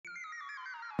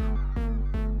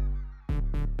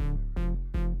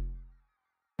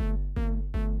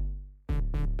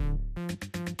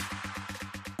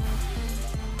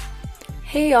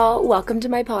Hey y'all, welcome to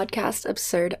my podcast,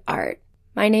 Absurd Art.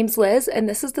 My name's Liz, and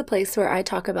this is the place where I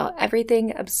talk about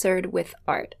everything absurd with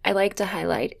art. I like to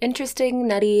highlight interesting,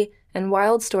 nutty, and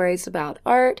wild stories about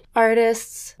art,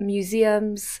 artists,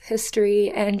 museums,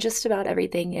 history, and just about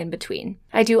everything in between.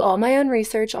 I do all my own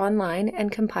research online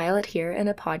and compile it here in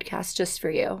a podcast just for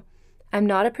you. I'm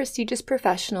not a prestigious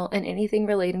professional in anything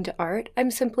relating to art.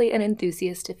 I'm simply an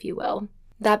enthusiast, if you will.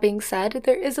 That being said,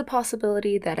 there is a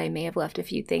possibility that I may have left a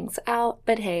few things out,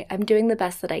 but hey, I'm doing the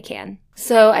best that I can.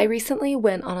 So I recently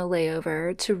went on a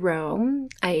layover to Rome.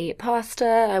 I ate pasta,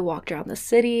 I walked around the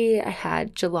city, I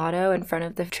had gelato in front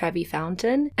of the Trevi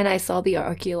Fountain, and I saw the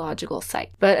archaeological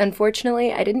site. But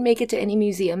unfortunately, I didn't make it to any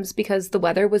museums because the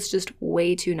weather was just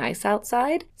way too nice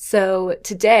outside. So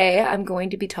today, I'm going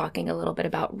to be talking a little bit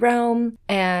about Rome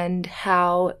and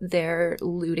how their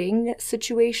looting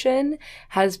situation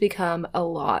has become a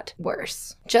lot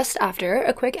worse. Just after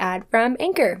a quick ad from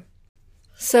Anchor.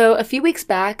 So a few weeks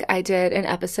back, I did an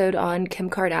episode on Kim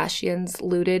Kardashian's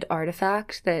looted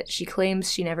artifact that she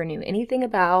claims she never knew anything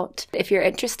about. If you're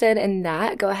interested in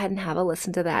that, go ahead and have a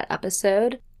listen to that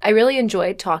episode. I really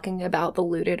enjoyed talking about the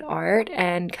looted art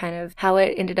and kind of how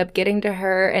it ended up getting to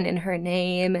her and in her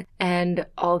name and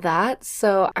all that.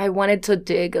 So I wanted to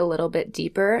dig a little bit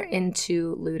deeper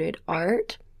into looted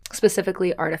art,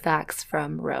 specifically artifacts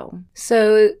from Rome.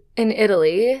 So in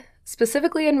Italy,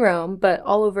 specifically in Rome, but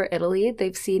all over Italy,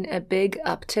 they've seen a big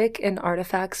uptick in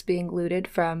artifacts being looted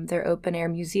from their open-air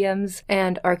museums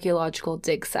and archaeological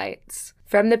dig sites.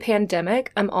 From the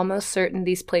pandemic, I'm almost certain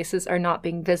these places are not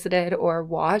being visited or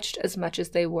watched as much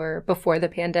as they were before the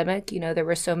pandemic. You know, there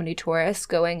were so many tourists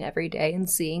going every day and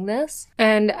seeing this.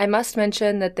 And I must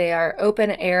mention that they are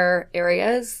open air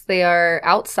areas. They are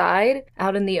outside,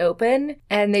 out in the open,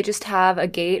 and they just have a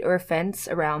gate or a fence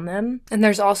around them. And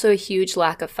there's also a huge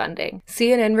lack of funding.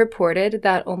 CNN reported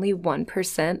that only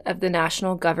 1% of the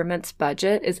national government's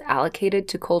budget is allocated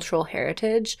to cultural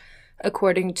heritage,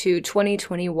 according to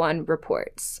 2021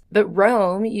 reports. But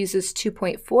Rome uses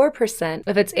 2.4%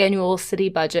 of its annual city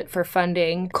budget for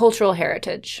funding cultural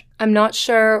heritage. I'm not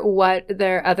sure what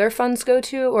their other funds go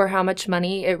to or how much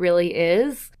money it really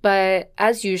is, but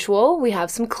as usual, we have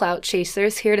some clout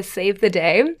chasers here to save the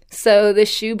day. So the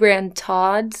shoe brand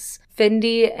Tod's,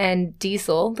 Fendi, and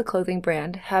Diesel, the clothing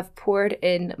brand, have poured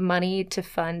in money to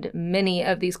fund many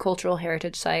of these cultural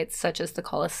heritage sites, such as the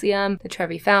Colosseum, the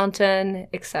Trevi Fountain,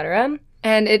 etc.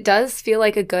 And it does feel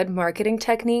like a good marketing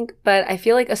technique, but I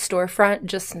feel like a storefront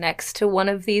just next to one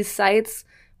of these sites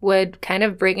would kind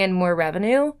of bring in more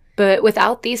revenue. But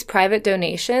without these private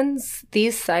donations,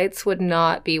 these sites would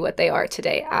not be what they are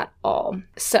today at all.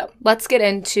 So let's get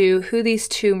into who these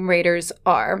tomb raiders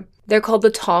are. They're called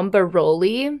the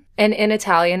Tombaroli, and in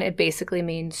Italian, it basically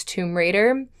means tomb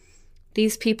raider.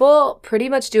 These people pretty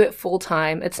much do it full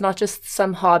time. It's not just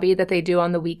some hobby that they do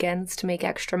on the weekends to make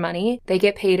extra money. They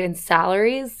get paid in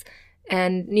salaries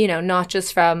and, not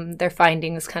just from their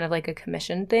findings, kind of like a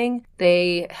commission thing.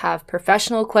 They have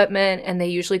professional equipment and they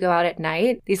usually go out at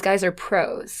night. These guys are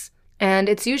pros. And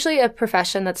it's usually a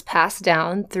profession that's passed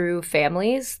down through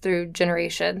families, through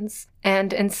generations.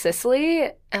 And in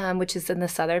Sicily, which is in the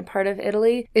southern part of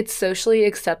Italy, it's socially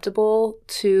acceptable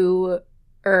to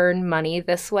earn money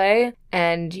this way,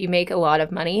 and you make a lot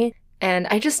of money. And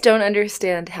I just don't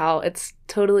understand how it's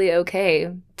totally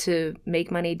okay to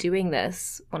make money doing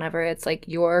this whenever it's like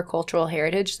your cultural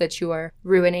heritage that you are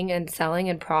ruining and selling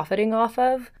and profiting off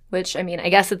of, which, I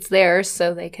guess it's theirs,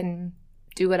 so they can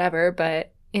do whatever,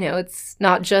 but it's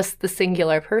not just the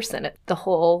singular person, it's the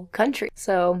whole country.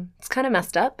 So it's kind of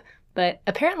messed up, but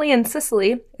apparently in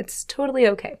Sicily, it's totally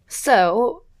okay.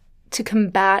 So to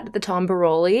combat the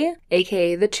Tombaroli,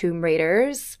 aka the Tomb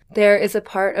Raiders, there is a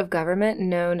part of government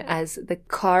known as the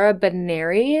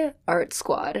Carabinieri Art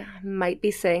Squad. Might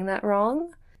be saying that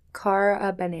wrong.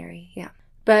 Carabinieri, yeah.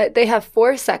 But they have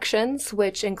 4 sections,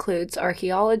 which includes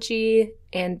archaeology,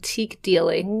 antique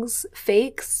dealings,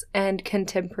 fakes, and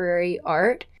contemporary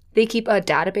art. They keep a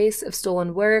database of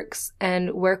stolen works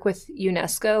and work with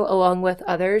UNESCO along with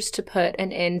others to put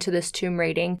an end to this tomb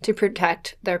raiding to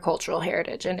protect their cultural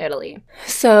heritage in Italy.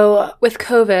 So with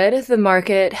COVID, the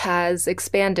market has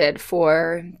expanded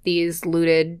for these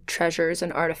looted treasures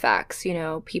and artifacts.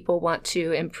 People want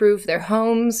to improve their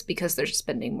homes because they're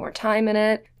spending more time in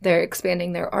it. They're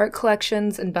expanding their art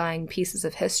collections and buying pieces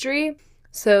of history.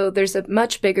 So there's a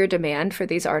much bigger demand for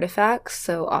these artifacts,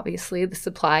 so obviously the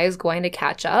supply is going to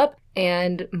catch up,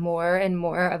 and more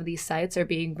of these sites are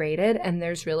being raided, and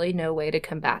there's really no way to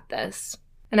combat this.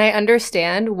 And I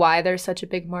understand why there's such a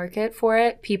big market for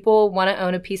it. People want to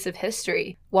own a piece of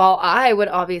history. While I would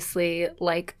obviously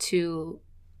like to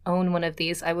own one of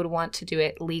these, I would want to do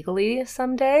it legally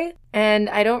someday. And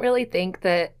I don't really think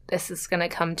that this is going to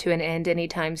come to an end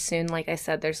anytime soon. Like I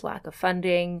said, there's lack of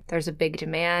funding, there's a big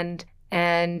demand,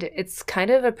 and it's kind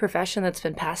of a profession that's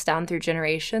been passed down through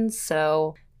generations.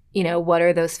 So, what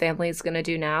are those families going to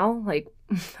do now? Like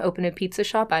open a pizza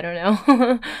shop? I don't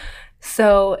know.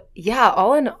 So yeah,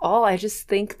 all in all, I just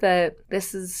think that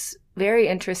this is very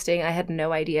interesting. I had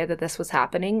no idea that this was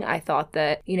happening. I thought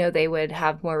that, they would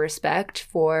have more respect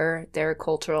for their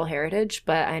cultural heritage,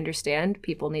 but I understand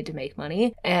people need to make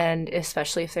money. And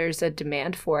especially if there's a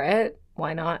demand for it,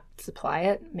 why not supply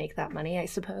it, make that money, I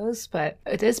suppose. But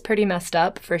it is pretty messed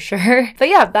up for sure. But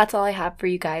yeah, that's all I have for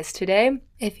you guys today.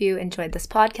 If you enjoyed this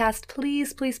podcast,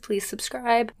 please, please, please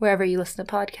subscribe wherever you listen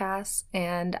to podcasts.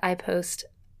 And I post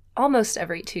almost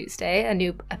every Tuesday a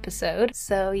new episode.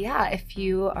 So yeah, if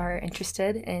you are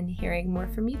interested in hearing more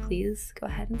from me, please go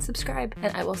ahead and subscribe.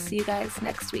 And I will see you guys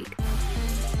next week.